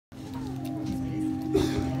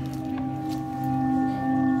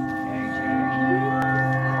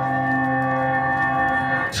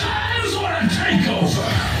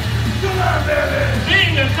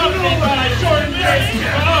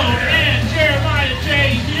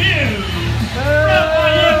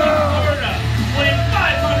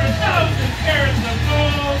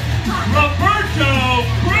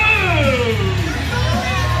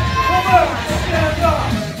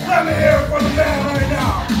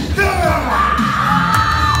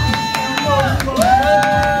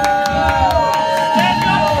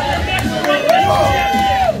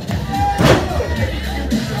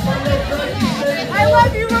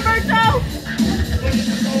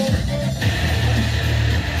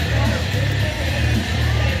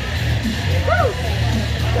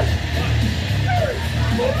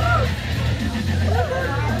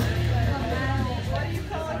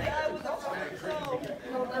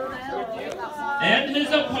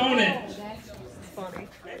opponent. Funny.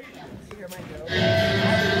 Hear my joke.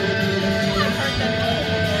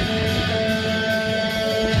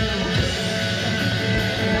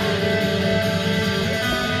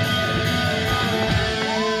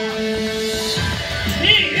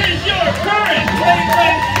 He is your current Great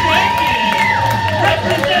Lakes champion,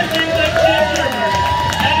 representing the Timberers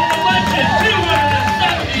at an alleged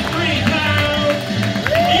 273 pounds,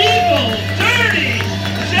 Evil Dirty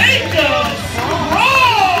Jacob Brawn!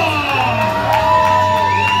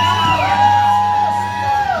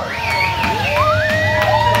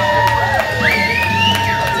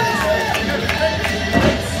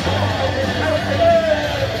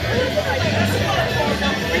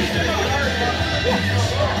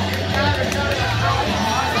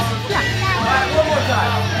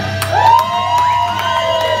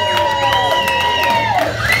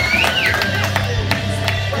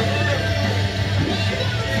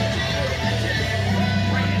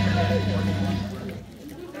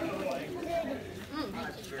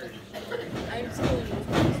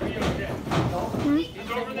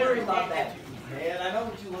 Don't worry about that. Man, I know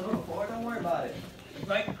what you're looking for. Don't worry about it.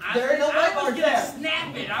 Like, There are no bite marks there.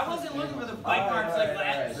 Snap it. I wasn't looking for the bite marks like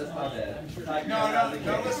that. Alright, that's not bad.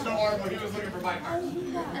 No, listen to Orville. He was looking for bite marks.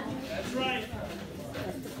 That's right.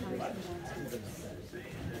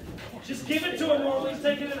 Just give it to him, or he's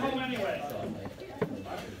taking it home anyway.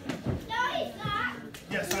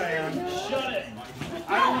 Yes, I am. Shut it.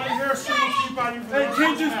 I don't want to hear a single sheep on you. Hey,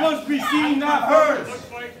 kids are supposed to be seen, not heard.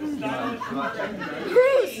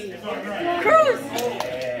 Cruz! Cruz!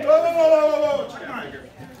 Whoa. Check mine.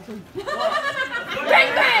 Bang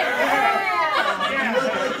bang!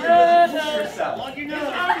 His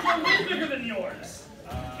arms are way bigger than yours.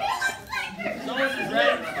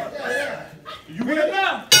 You win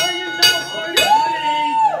now.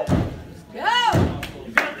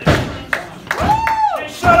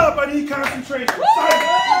 Shut up, I need concentration.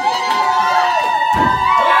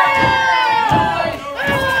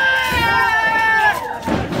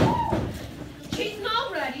 Cheating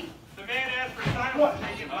already. The man asked for silence.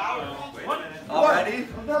 Already?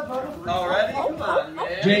 Already? Come on, man.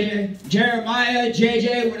 JJ, Jeremiah,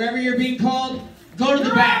 JJ, whatever you're being called, go to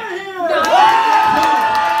the back.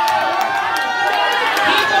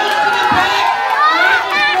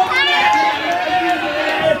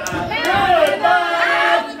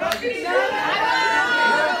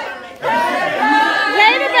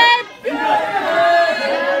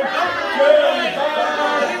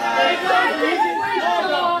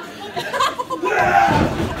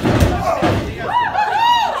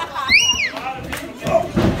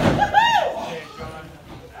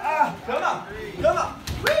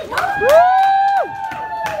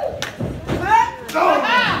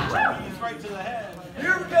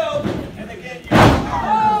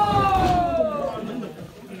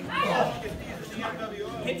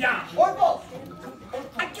 Get down. Orville!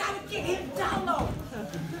 I gotta get him down though.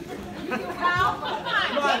 Come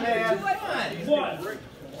on, man. What?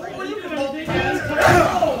 What are you gonna do?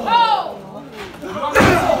 Oh! You want me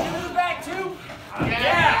to the back too?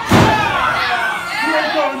 Yeah. You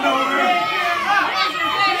ain't going nowhere.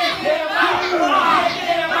 Come on, Brawn!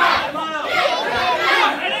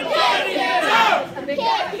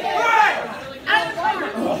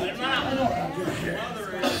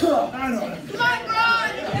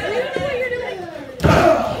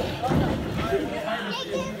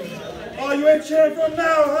 Oh, you ain't cheering for him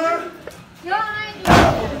now, huh?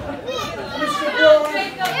 Mr. Brawn,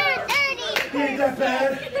 he ain't that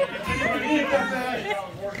bad. He ain't that bad.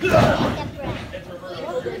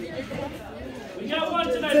 We got one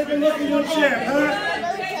tonight. Take a look at your champ, huh?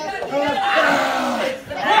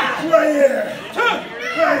 Right here.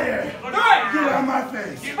 Right here. Get out of my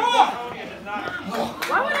face. Come on.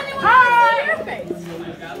 Why would anyone want your face?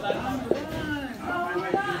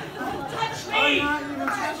 Touch me.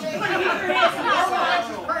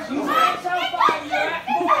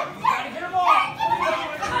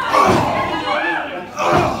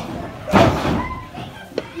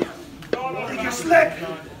 Think you're slick?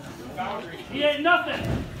 He ain't nothing.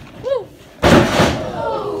 Woo!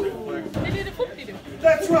 They did a whoop-de-doo.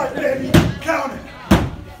 That's right, baby. Count it.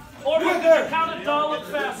 Or we can count it all up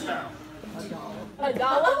fast now. A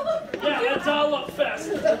dollar? Yeah, it's all up fast.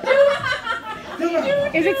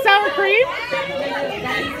 Is it sour cream?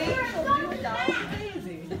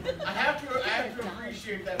 I have to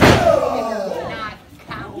appreciate that.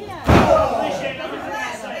 Appreciate everything I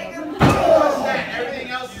say. Everything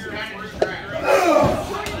else is kind of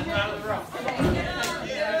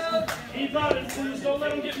Keep on it, please. Don't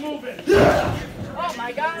let him get moving. Oh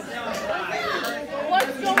my God.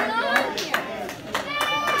 What's going on here?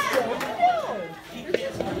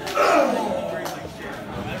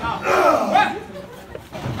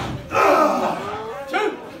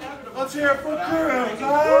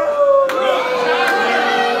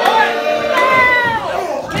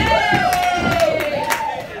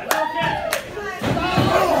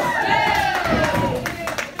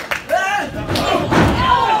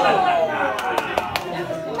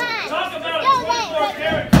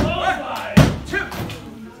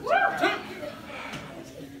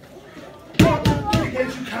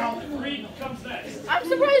 you count? Reed comes next. I'm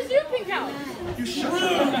surprised you can count. You shut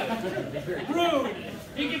up. Rude.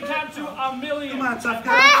 He can count to 1,000,000. Come on, tough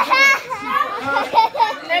guy.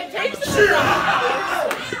 It takes a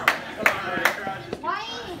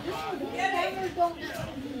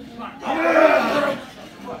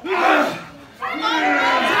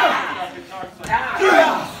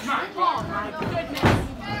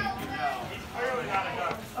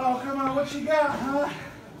Oh, come on, what you got, huh?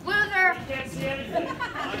 loser. Can't see anything.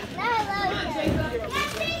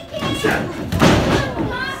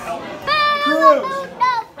 Cruz.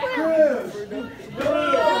 Cruz.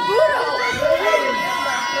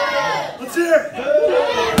 Let's hear it.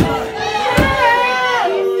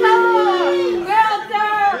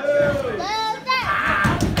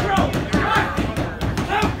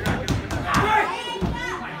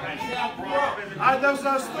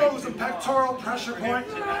 Those throws a pectoral pressure point.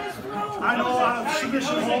 I know a lot of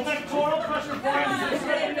submission holds. Pectoral pressure point.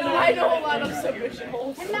 I know a lot of submission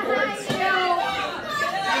holds. See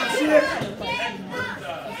it.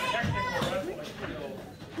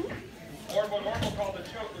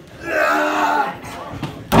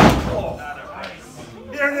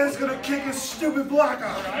 Here it is, gonna kick his stupid block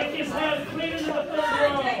out. Make his head clean into the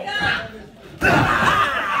 3rd row.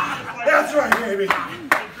 That's right, baby.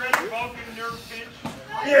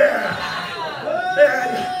 Yeah.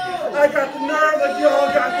 And I got the nerve like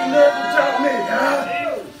y'all got the nerve to doubt me, huh?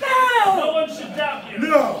 No one should doubt you.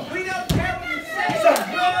 No. We don't care what you say.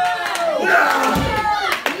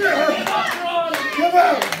 Come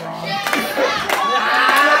on,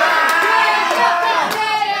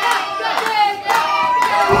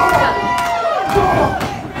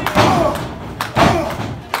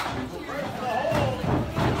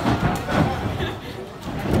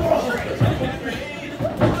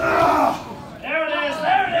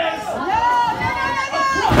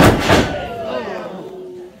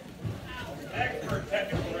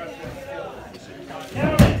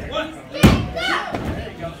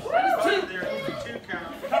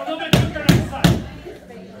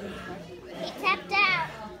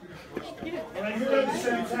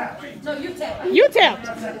 You tapped.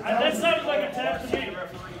 That sounded like a tap to me.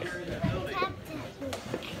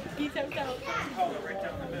 He tapped out.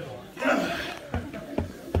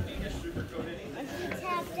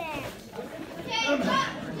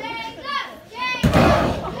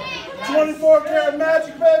 24-karat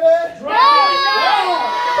magic, baby. No!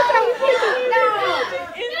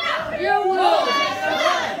 You will.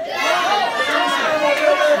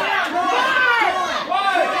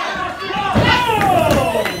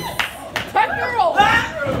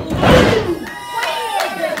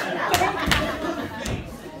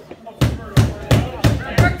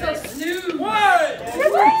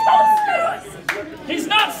 He's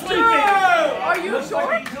not sleeping. Are you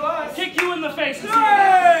sure? Kick you in the face. Stay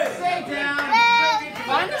down.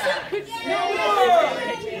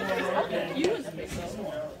 You in the face.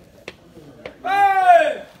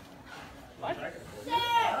 Hey! What? 6!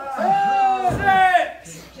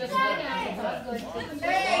 8!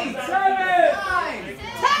 7!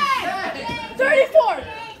 34!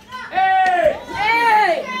 8!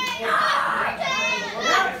 Hey!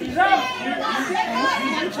 He's up!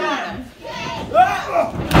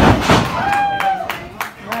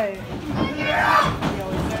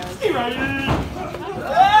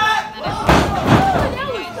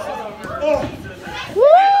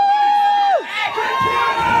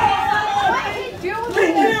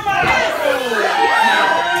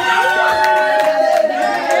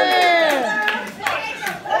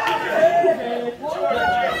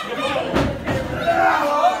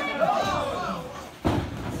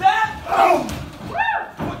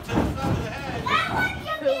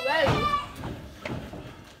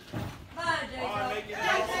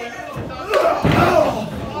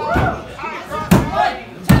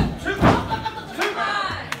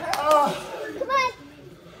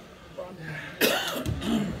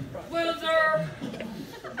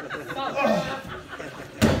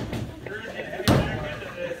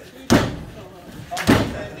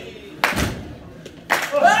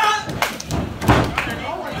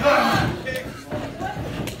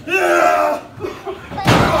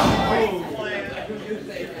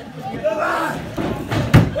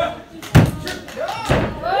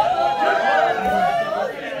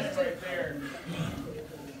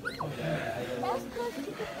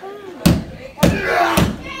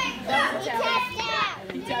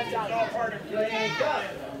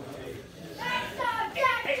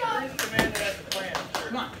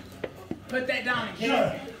 Come on. Put that down and get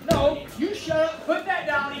in. No, you shut up. Put that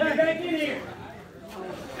down and get back in here.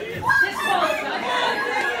 This ball,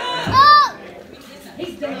 son.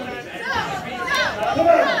 He's done. Come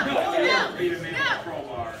on.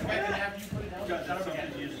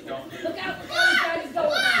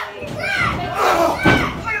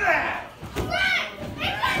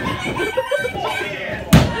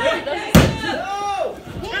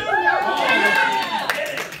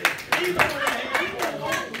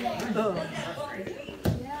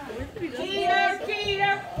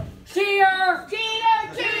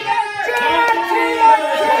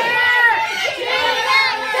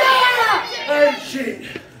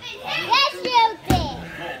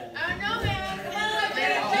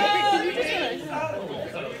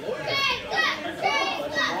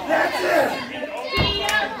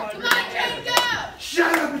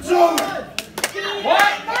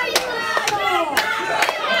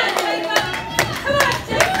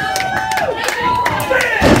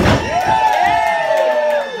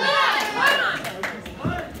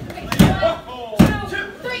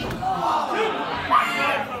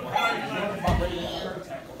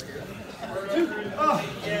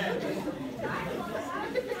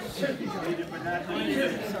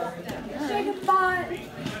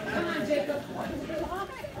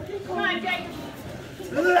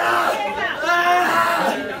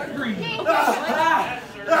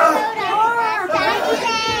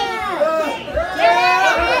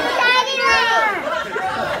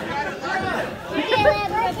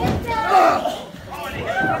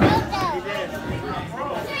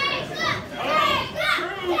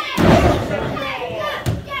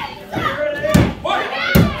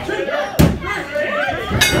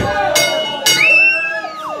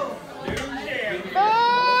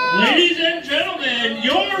 Ladies and gentlemen,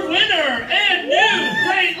 your winner and new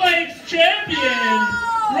Great Lakes champion,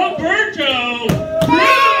 Roberto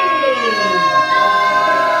Cruz!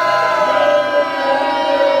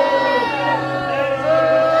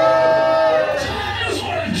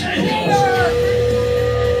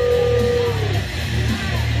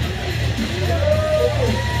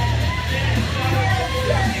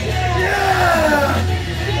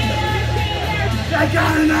 I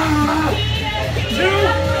got it now!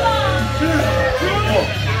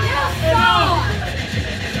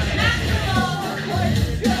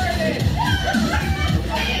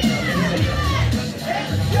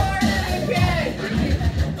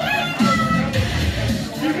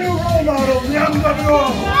 You new role model, the MWO!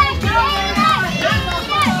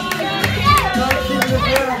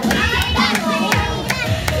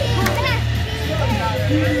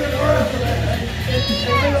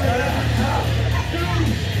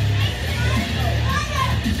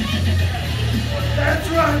 That's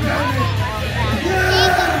right, baby!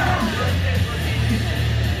 Yeah!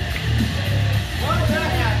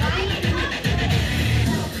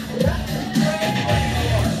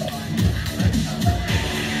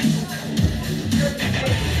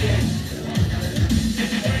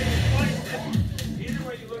 Either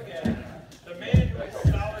way you look at it, the man who has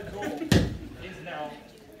solid gold is now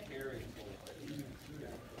carrying gold.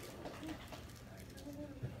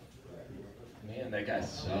 Man, that guy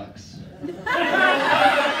sucks.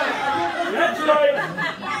 That's right.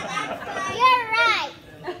 You're right.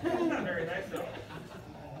 That's not very nice though.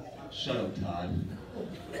 Shut up, Todd.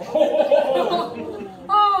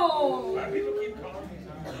 Oh! Why do people keep calling me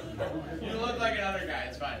something? You look like another guy,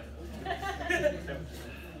 it's fine.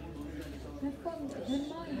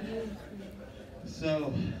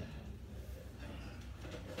 So,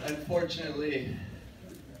 unfortunately,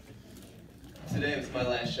 today was my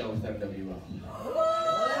last show with MWO.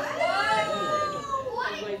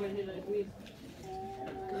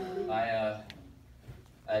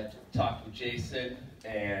 I talked with Jason,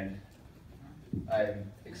 and I'm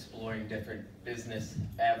exploring different business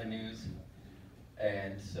avenues,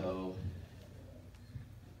 and so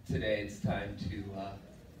today it's time to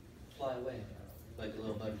fly away like a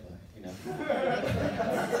little butterfly, you know.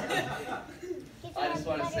 I just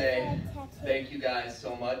want to say thank you guys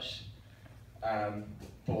so much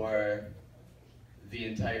for the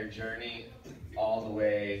entire journey, all the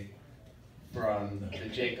way from the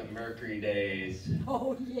Jacob Mercury days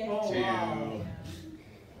to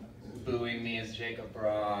booing me as Jacob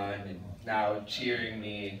Brawn, and now cheering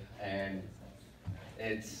me, and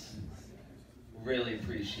it's really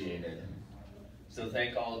appreciated. So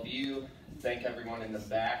thank all of you, thank everyone in the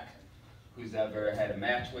back who's ever had a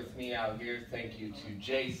match with me out here. Thank you to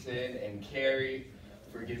Jason and Carrie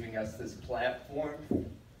for giving us this platform.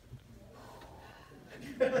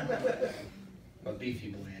 I'm a beefy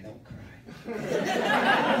boy, I don't cry.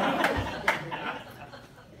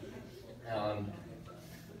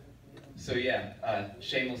 So yeah,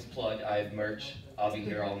 shameless plug, I have merch. I'll be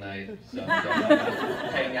here all night. So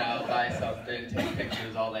hang out, buy something, take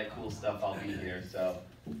pictures, all that cool stuff, I'll be here. So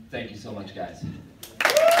thank you so much, guys.